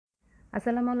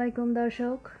আসসালামু আলাইকুম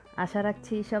দর্শক, আশা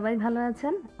রাখছি সবাই ভালো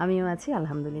আছেন। আমিও আছি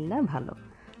আলহামদুলিল্লাহ ভালো।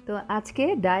 তো আজকে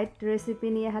ডায়েট রেসিপি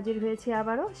নিয়ে হাজির হয়েছি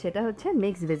আবারও। সেটা হচ্ছে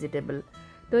মিক্স ভেজিটেবল।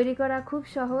 তৈরি করা খুব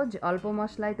সহজ, অল্প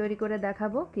মশলায় তৈরি করে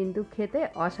দেখাবো, কিন্তু খেতে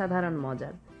অসাধারণ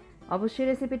মজার। অবশ্যই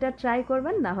রেসিপিটা ট্রাই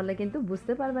করবেন, না হলে কিন্তু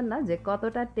বুঝতে পারবেন না যে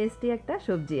কতটা টেস্টি একটা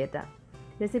সবজি এটা।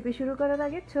 রেসিপি শুরু করার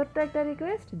আগে ছোট্ট একটা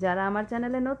রিকোয়েস্ট, যারা আমার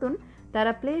চ্যানেলে নতুন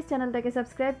তারা প্লিজ চ্যানেলটাকে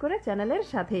সাবস্ক্রাইব করে চ্যানেলের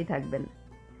সাথেই থাকবেন।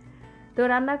 তো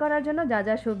রান্না করার জন্য যা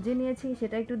যা সবজি নিয়েছি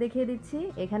সেটা একটু দেখিয়ে দিচ্ছি।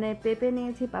 এখানে পেঁপে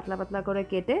নিয়েছি পাতলা পাতলা করে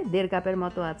কেটে, 1.5 কাপের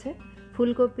মতো আছে।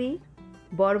 ফুলকপি,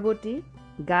 বরবটি,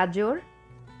 গাজর,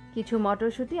 কিছু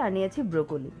মটরশুঁটি আর নিয়েছি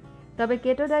ব্রোকলি। তবে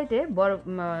কেটো ডায়েটে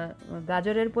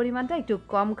গাজরের পরিমাণটা একটু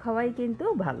কম খাওয়াই কিন্তু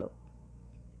ভালো।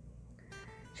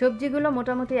 সবজিগুলো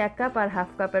মোটামুটি 1 কাপ আর হাফ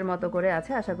কাপের মতো করে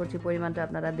আছে। আশা করছি পরিমাণটা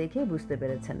আপনারা দেখেই বুঝতে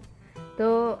পেরেছেন। তো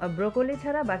ব্রোকলি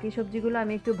ছাড়া বাকি সবজিগুলো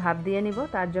আমি একটু ভাপ দিয়ে নিব।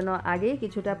 তার জন্য আগেই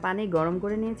কিছুটা পানি গরম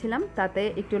করে নিয়েছিলাম, তাতে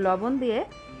একটু লবণ দিয়ে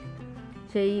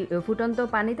সেই ফুটন্ত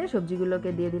পানিতে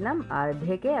সবজিগুলোকে দিয়ে দিলাম আর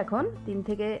ঢেকে এখন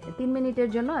 3 মিনিটের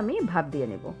জন্য আমি ভাপ দিয়ে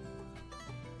নেব।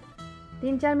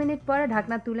 3-4 মিনিট পরে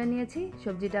ঢাকনা তুলে নিয়েছি,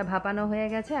 সবজিটা ভাপানো হয়ে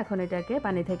গেছে। এখন এটাকে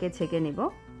পানি থেকে ছেঁকে নিব।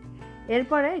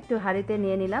 এরপরে একটু হাঁড়িতে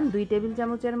নিয়ে নিলাম 2 টেবিল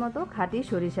চামচের মতো খাঁটি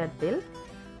সরিষার তেল।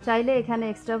 চাইলে এখানে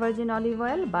এক্সট্রা ভার্জিন অলিভ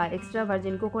অয়েল বা এক্সট্রা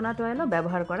ভার্জিন কোকোনাট অয়েলও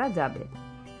ব্যবহার করা যাবে।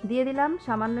 দিয়ে দিলাম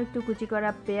সামান্য একটু কুচি করা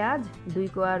পেঁয়াজ, 2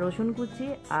 কোয়া রসুন কুচি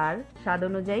আর স্বাদ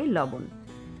অনুযায়ী লবণ।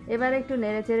 এবার একটু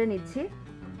নেড়েচেড়ে নিচ্ছি।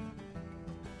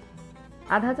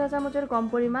 আধা চা চামচের কম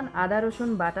পরিমাণ আদা রসুন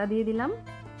বাটা দিয়ে দিলাম।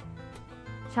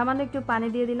 সামান্য একটু পানি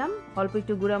দিয়ে দিলাম। অল্প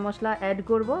একটু গুঁড়া মশলা অ্যাড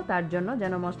করব, তার জন্য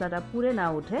যেন মশলাটা পুড়ে না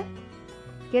ওঠে।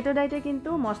 কেটো ডায়েটে কিন্তু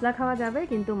মশলা খাওয়া যাবে,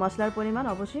 কিন্তু মশলার পরিমাণ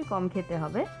অবশ্যই কম খেতে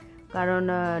হবে, কারণ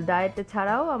ডায়েট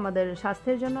ছাড়াও আমাদের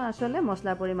স্বাস্থ্যের জন্য আসলে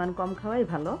মশলার পরিমাণ কম খাওয়াই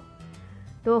ভালো।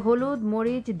 তো হলুদ,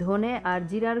 মরিচ, ধনে আর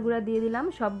জিরার গুঁড়া দিয়ে দিলাম।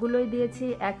 সবগুলোই দিয়েছি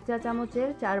 1 চা চামচের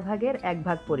 4 ভাগের 1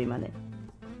 ভাগ পরিমাণে।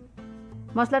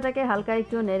 মশলাটাকে হালকা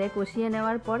একটু নেড়ে কষিয়ে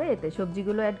নেওয়ার পরে এতে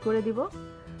সবজিগুলো অ্যাড করে দিব।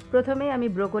 প্রথমেই আমি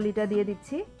ব্রোকলিটা দিয়ে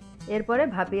দিচ্ছি, এরপরে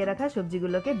ভাপিয়ে রাখা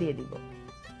সবজিগুলোকে দিয়ে দিব।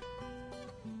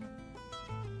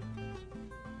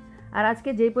 আর আজকে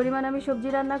যেই পরিমাণ আমি সবজি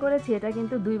রান্না করেছি এটা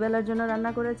কিন্তু 2 বেলার জন্য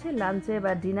রান্না করেছি। লাঞ্চে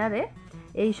বা ডিনারে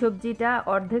এই সবজিটা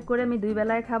অর্ধেক করে আমি 2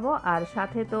 বেলায় খাবো, আর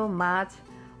সাথে তো মাছ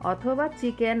অথবা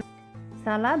চিকেন,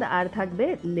 সালাদ আর থাকবে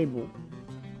লেবু।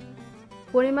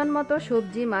 পরিমাণ মতো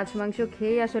সবজি, মাছ, মাংস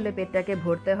খেয়েই আসলে পেটটাকে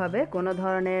ভরতে হবে। কোনো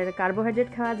ধরনের কার্বোহাইড্রেট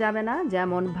খাওয়া যাবে না,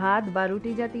 যেমন ভাত বা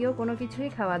রুটি জাতীয় কোনো কিছুই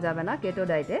খাওয়া যাবে না কেটো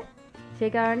ডায়েটে।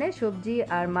 সেই কারণে সবজি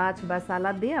আর মাছ বা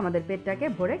সালাদ দিয়ে আমাদের পেটটাকে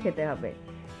ভরে খেতে হবে,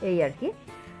 এই আর কি।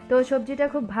 তো সবজিটা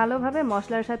খুব ভালোভাবে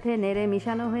মশলার সাথে নেড়ে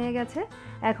মিশানো হয়ে গেছে।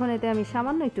 এখন এতে আমি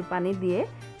সামান্য একটু পানি দিয়ে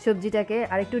সবজিটাকে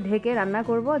আরেকটু ঢেকে রান্না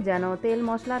করব, যেন তেল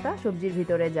মশলাটা সবজির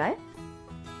ভিতরে যায়।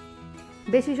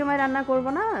 বেশি সময় রান্না করব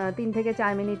না, 3 থেকে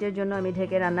 4 মিনিটের জন্য আমি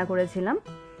ঢেকে রান্না করেছিলাম।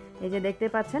 এই যে দেখতে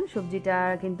পাচ্ছেন সবজিটা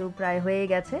কিন্তু প্রায় হয়ে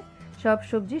গেছে। সব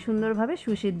সবজি সুন্দরভাবে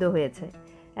সুসিদ্ধ হয়েছে।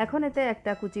 এখন এতে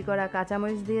একটা কুচি করা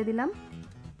কাঁচামরিচ দিয়ে দিলাম,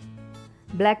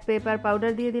 ব্ল্যাক পেপার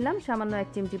পাউডার দিয়ে দিলাম সামান্য 1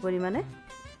 চিমটি পরিমাণে।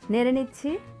 নেড়ে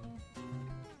নিচ্ছি।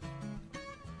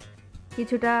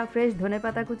 কিছুটা ফ্রেশ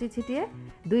ধনেপাতা কুচি ছিটিয়ে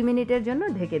 2 মিনিটের জন্য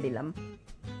ঢেকে দিলাম।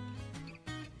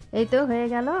 এই তো হয়ে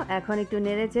গেল। এখন একটু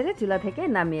নেড়ে চেড়ে চুলা থেকে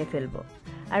নামিয়ে ফেলবো।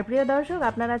 আর প্রিয় দর্শক,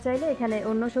 আপনারা চাইলে এখানে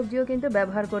অন্য সবজিও কিন্তু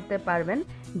ব্যবহার করতে পারবেন,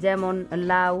 যেমন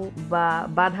লাউ বা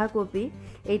বাঁধাকপি,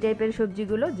 এই টাইপের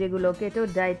সবজিগুলো যেগুলো কেটো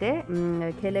ডায়েটে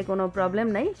খেলে কোনো প্রবলেম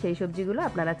নাই, সেই সবজিগুলো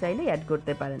আপনারা চাইলে অ্যাড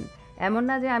করতে পারেন। এমন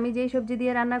না যে আমি যেই সবজি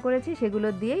দিয়ে রান্না করেছি সেগুলো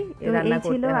দিয়েই রান্না করতে হবে।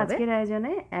 এই ছিল আজকের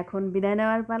আয়োজনে। এখন বিদায়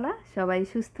নেওয়ার পালা। সবাই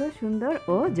সুস্থ, সুন্দর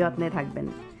ও যত্নে থাকবেন।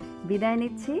 বিদায়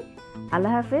নিচ্ছি।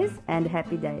 আল্লাহ হাফেজ অ্যান্ড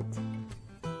হ্যাপি ডায়েট।